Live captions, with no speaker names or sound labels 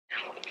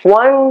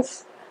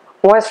Once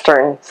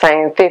Western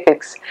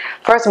scientists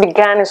first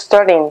began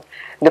studying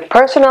the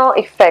personal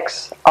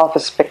effects of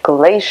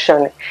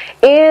speculation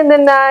in the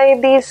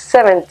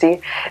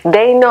 1970s,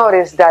 they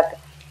noticed that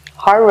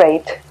heart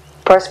rate,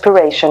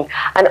 perspiration,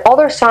 and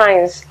other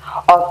signs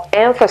of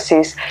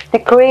emphasis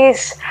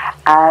decrease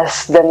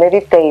as the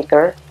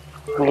meditator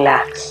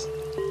relaxes.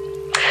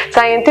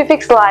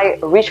 Scientists like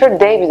Richard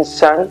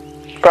Davidson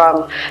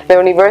from the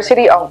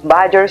University of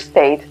Badger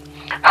State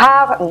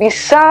have,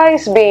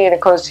 besides being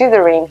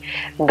considering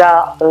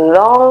the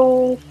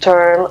long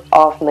term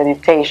of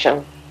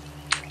meditation.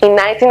 In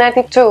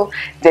 1992,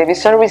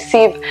 Davidson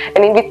received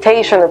an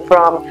invitation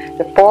from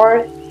the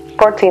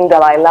 14th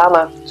Dalai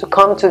Lama to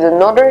come to the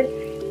Northern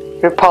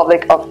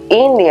Republic of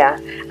India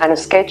and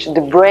sketch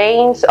the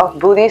brains of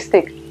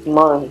Buddhistic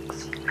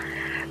monks,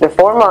 the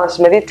foremost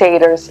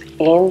meditators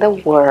in the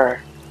world.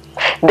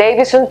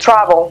 Davidson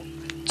traveled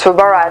to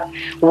Bharat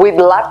with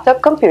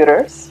laptop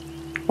computers,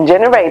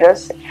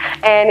 generators,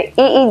 and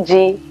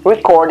EEG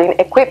recording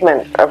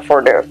equipment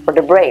for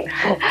the brain,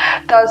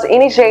 thus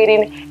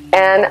initiating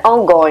an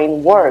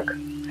ongoing work.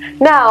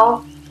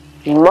 Now,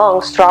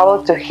 monks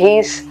travel to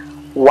his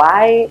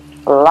white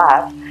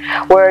lab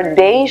where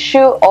they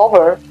chew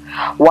over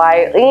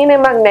while in a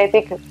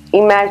magnetic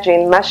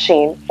imaging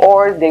machine,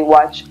 or they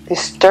watch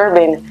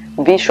disturbing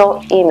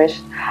visual image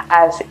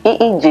as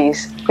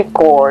EEGs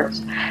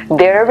records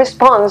their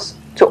response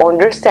to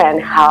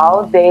understand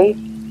how they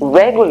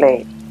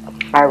regulate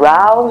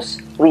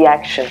aroused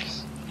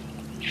reactions.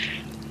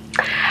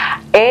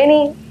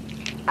 Any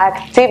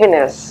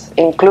activeness,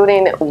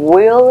 including,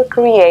 will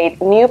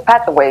create new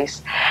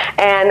pathways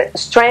and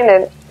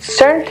strengthen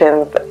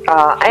certain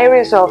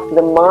areas of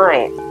the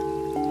mind.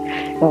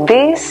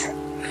 This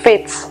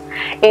fits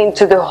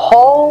into the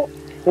whole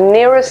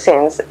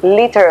neuroscience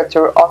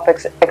literature of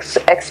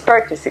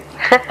expertise,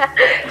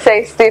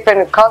 says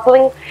Stephen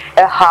Kotling,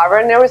 a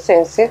Harvard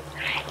neuroscientist,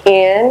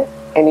 in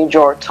a New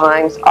York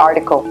Times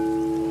article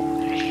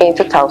in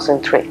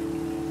 2003.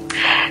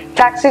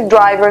 Taxi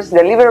drivers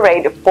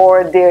deliberate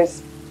for their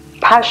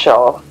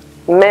spatial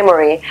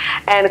memory,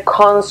 and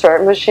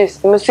concert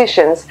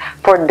musicians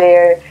for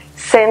their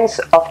sense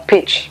of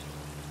pitch.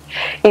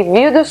 If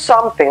you do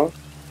something,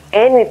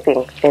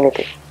 anything,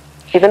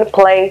 even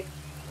play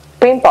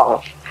ping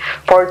pong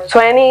for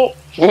 20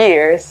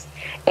 years,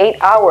 8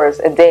 hours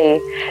a day,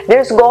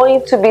 there's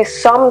going to be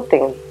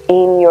something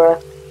in your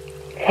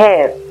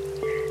head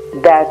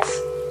that's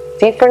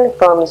different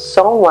from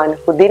someone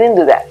who didn't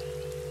do that.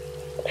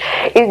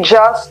 It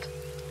just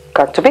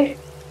got to be.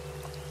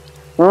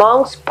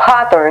 Monks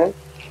pattern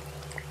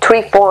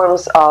three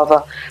forms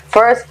of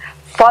first,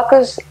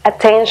 focus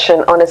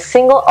attention on a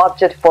single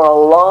object for a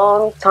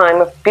long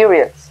time of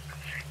periods.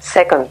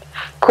 Second,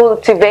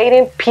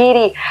 cultivating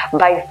pity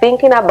by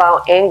thinking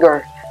about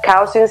anger,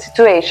 causing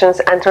situations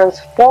and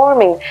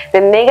transforming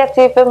the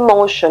negative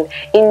emotion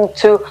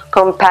into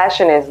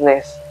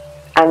compassionateness.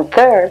 And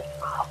third,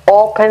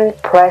 open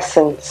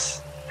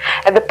presence,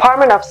 a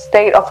department of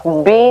state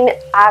of being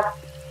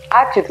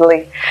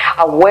acutely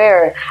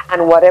aware,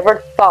 and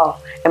whatever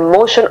thought,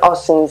 emotion, or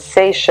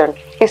sensation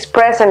is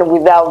present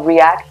without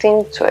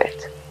reacting to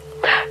it.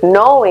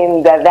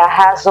 Knowing that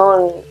has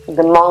on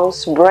the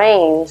monk's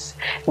brains,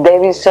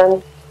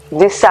 Davidson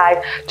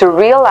decided to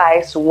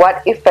realize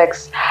what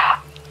effects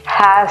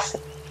has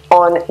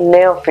on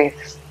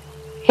neophytes.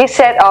 He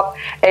set up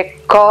a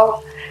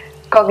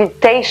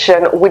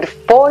cogitation with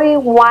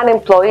 41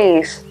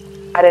 employees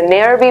at a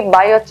nearby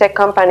biotech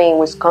company in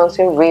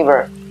Wisconsin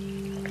River,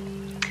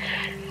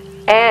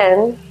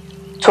 and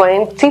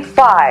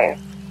 25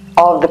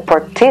 of the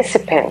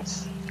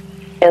participants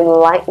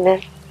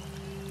enlightened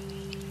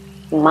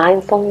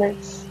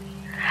mindfulness,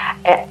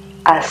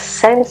 a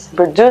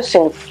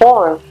sense-producing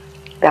form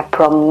that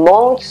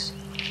promotes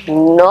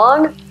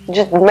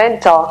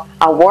non-judgmental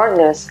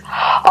awareness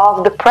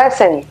of the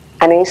present,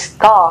 and is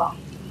taught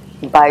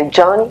by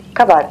John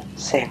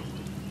Kabat-Zinn.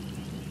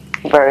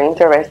 Very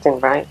interesting,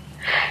 right?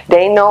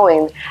 They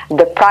knowing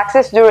the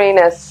practice during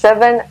a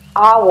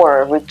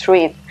 7-hour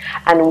retreat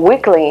and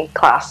weekly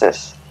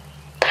classes.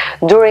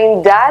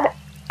 During that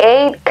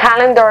 8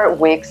 calendar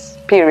weeks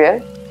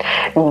period,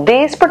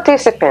 these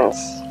participants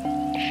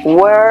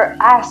were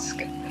asked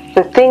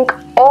to think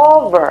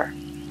over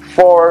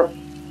for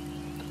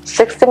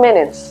 60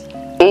 minutes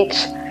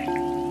each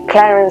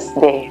clearance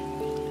day,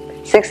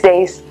 6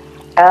 days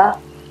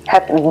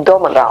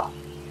abdominal.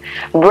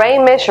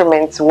 Brain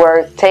measurements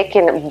were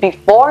taken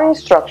before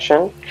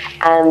instruction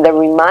and the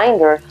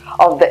reminder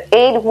of the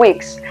 8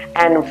 weeks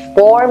and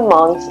 4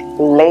 months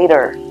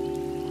later.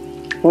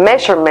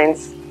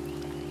 Measurements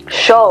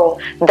show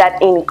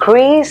that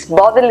increased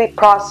bodily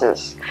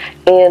process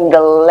in the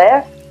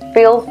left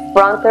field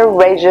frontal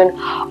region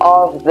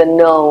of the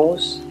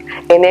nose,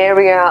 an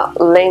area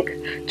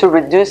linked to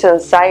reduced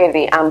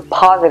anxiety and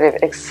positive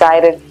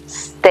excited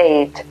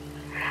state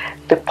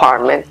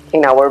department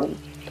in our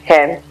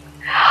head.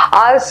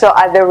 Also,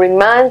 at the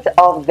remand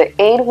of the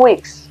 8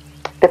 weeks,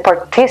 the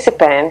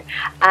participant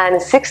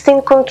and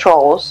 16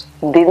 controls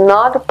did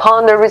not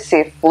upon the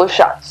receive flu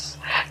shots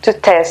to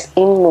test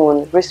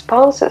immune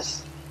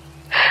responses.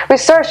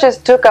 Researchers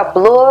took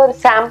blood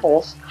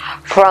samples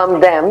from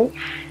them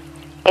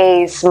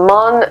a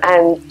month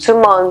and 2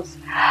 months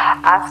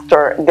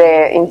after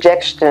the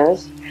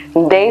injections.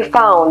 They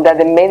found that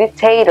the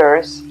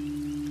meditators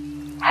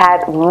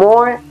had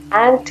more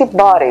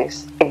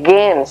antibodies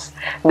against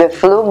the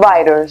flu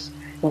virus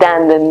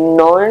than the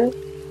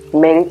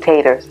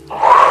non-meditators.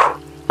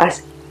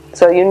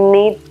 So you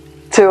need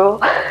to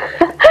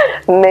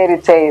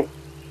meditate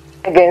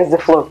against the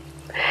flu.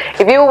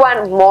 If you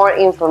want more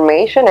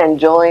information and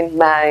join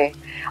my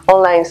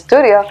online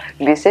studio,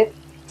 visit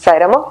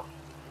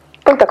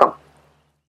zayra.com.